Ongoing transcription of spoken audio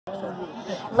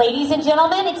Ladies and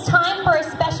gentlemen, it's time for a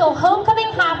special homecoming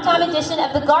halftime edition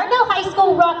of the Gardendale High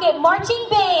School Rocket Marching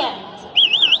Band.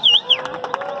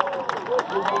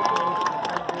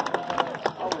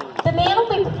 The band will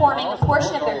be performing a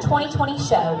portion of their 2020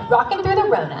 show, Rockin' Through the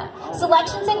Rona.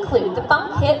 Selections include the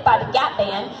funk hit by the Gap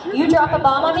Band, You Drop a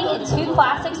Bomb on Me, and two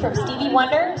classics from Stevie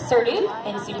Wonder, Sir Duke,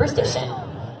 and Superstition.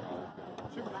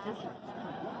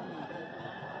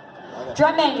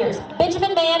 Drum majors,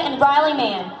 Benjamin Mann and Riley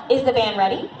Mann. Is the band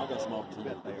ready?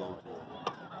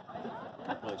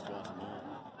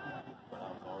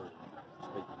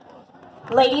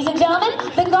 Ladies and gentlemen,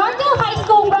 the Gardendale High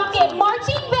School Rocket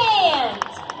Marching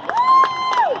Band!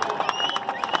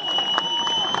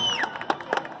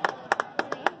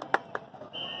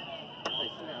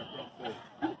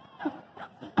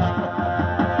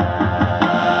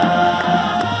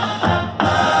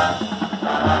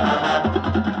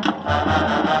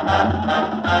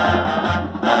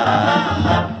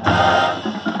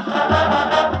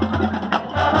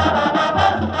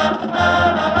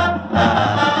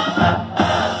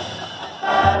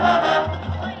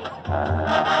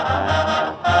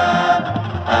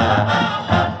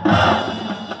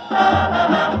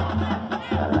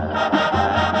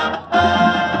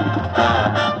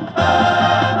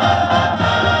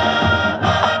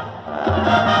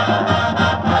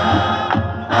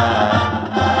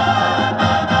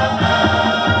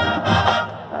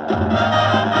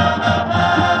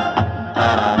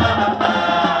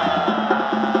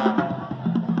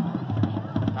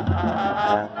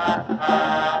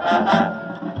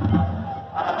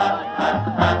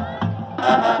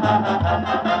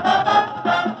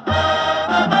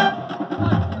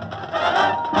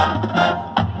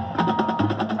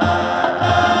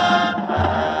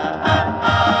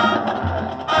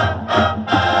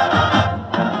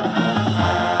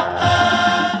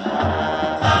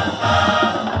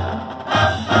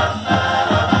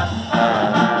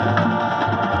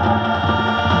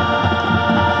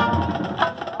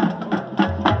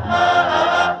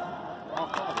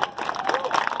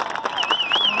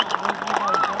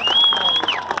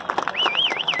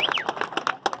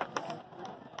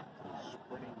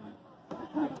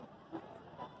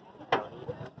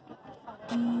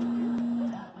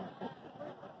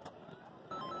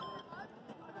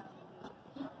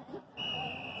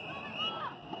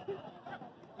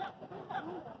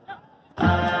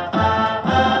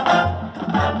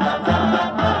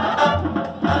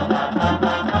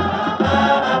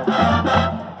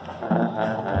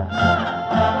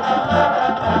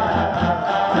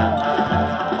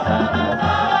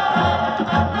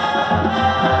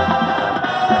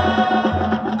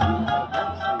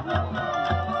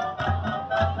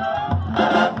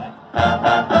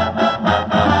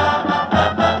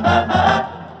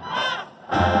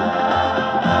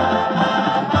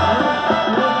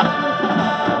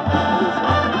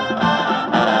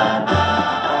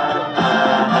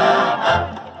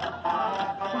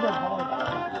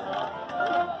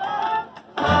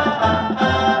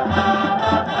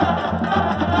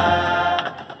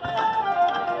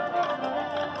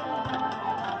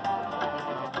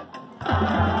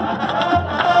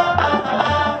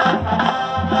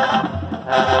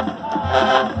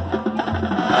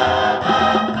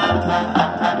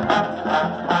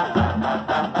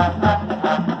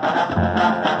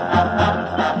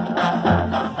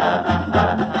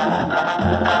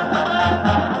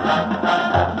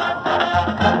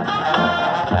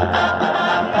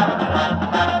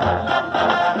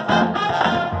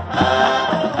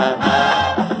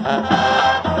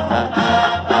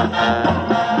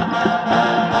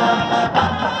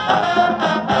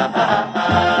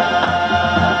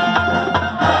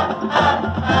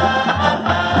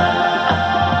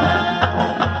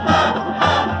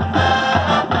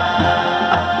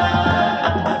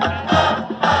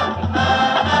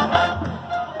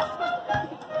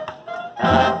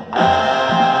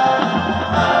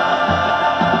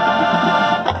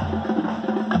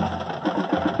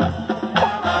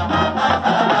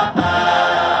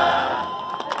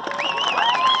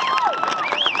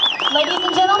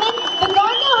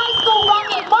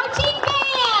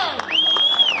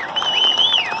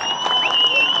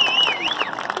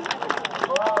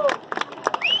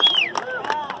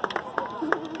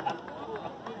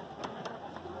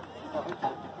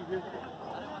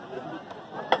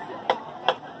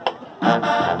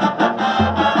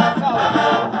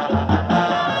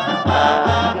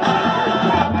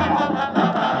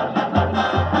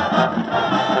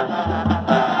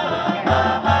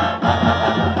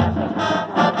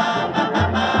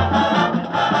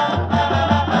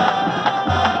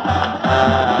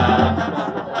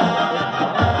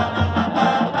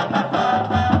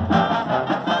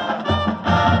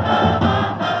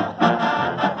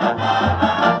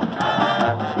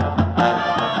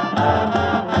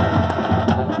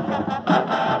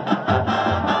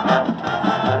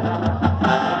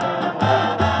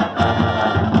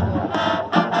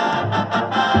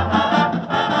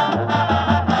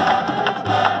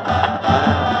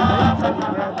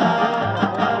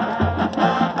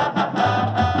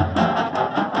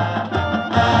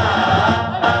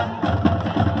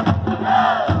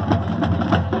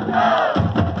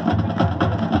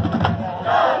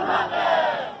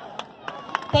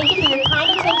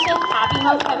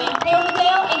 Homecoming. They will be